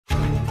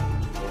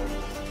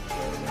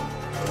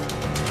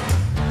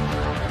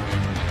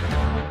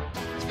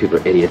people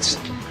are idiots.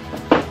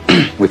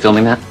 We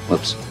filming that?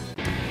 Whoops.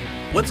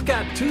 What's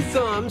got 2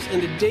 thumbs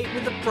and a date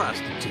with a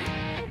prostitute?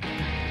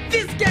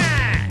 This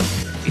guy!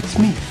 It's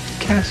me,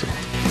 Castle.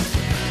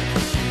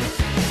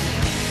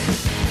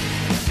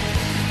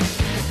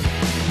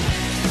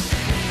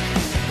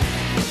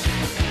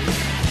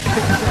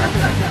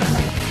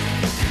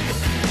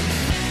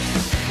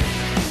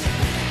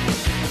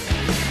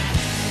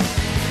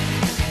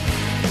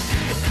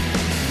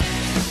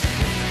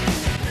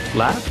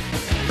 Laugh?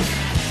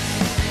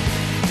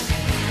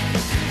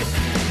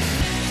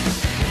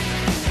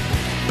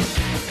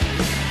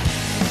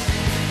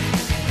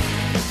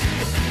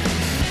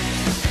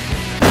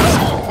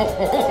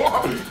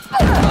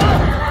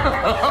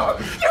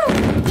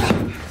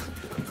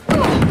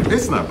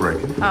 It's not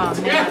breaking. Oh,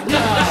 man.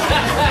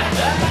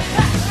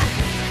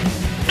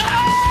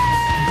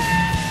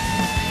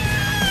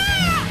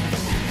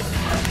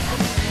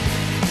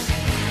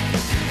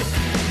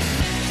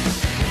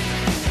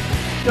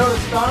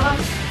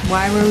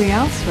 Why were we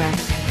elsewhere?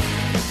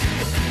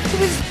 He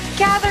was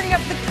gathering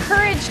up the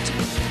courage to...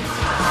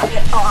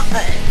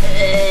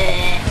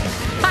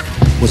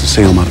 What's it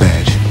say on my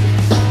badge?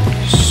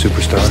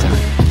 Superstar.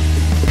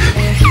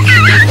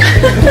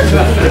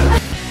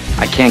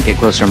 I can't get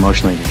closer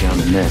emotionally to John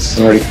than this.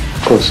 Already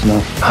close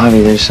enough.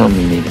 Javi, there's something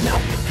you need to know.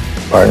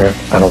 Partner,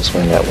 I don't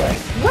swing that way.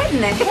 What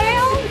in the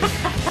hell?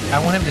 I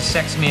want him to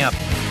sex me up.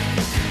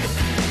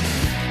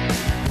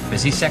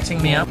 Is he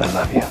sexing me up? I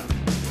love you.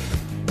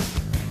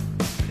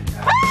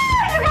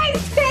 You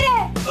guys did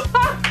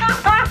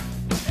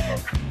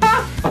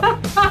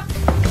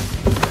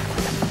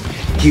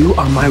it! You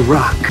are my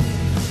rock.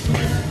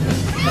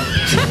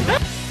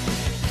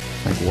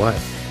 Like what?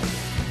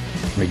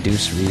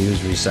 Reduce, reuse,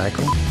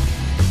 recycle?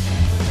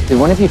 Did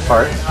one of you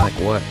fart? Like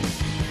what?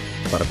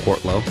 About a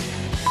quart low?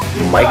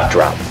 Mic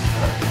drop.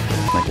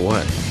 Like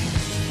what?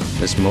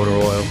 This motor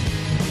oil?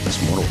 This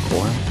motor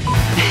coil?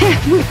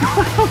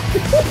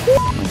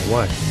 Like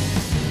what?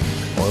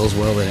 Oil's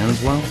well that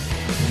ends well?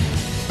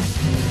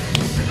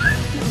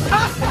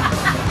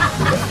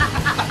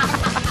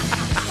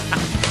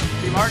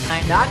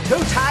 Not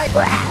too tight.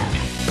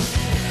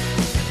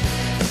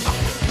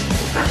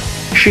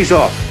 She's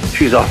off.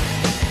 She's off.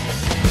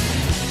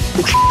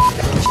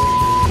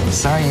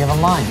 Sorry, you have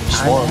a line.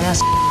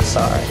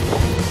 Sorry.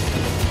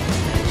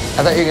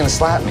 I thought you were gonna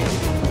slap me.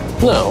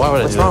 No, why would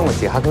I What's do that? wrong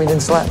with you? How come you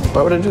didn't slap me?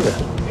 Why would I do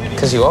that?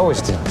 Because you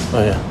always do.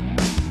 Oh, yeah.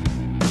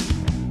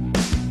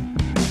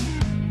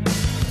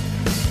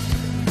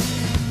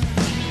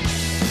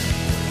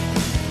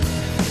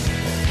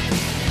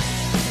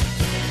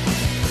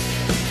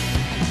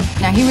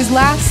 Now, he was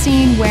last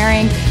seen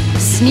wearing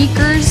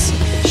sneakers,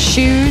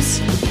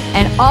 shoes,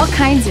 and all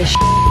kinds of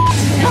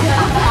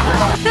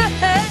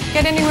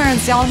Get anywhere in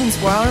Zalman's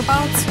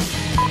whereabouts?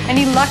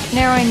 Any luck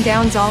narrowing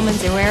down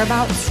Zalman's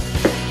whereabouts?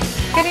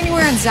 Get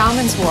anywhere in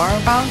Zalman's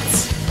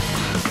whereabouts?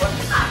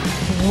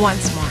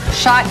 Once more.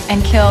 Shot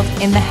and killed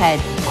in the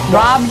head.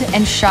 Robbed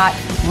and shot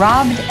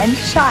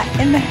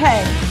in the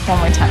head. One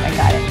more time, I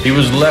got it. He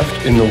was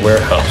left in the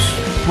warehouse.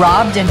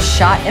 Robbed and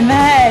shot in the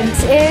head.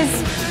 This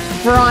is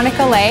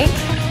Veronica Lake.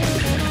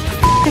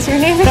 Is your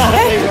name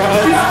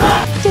again?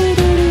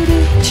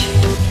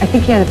 I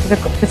think he had a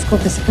physical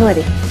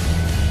disability.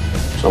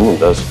 Someone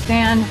does.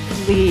 Stan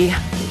Lee.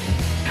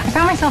 I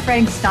found myself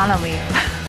writing Stana Lee.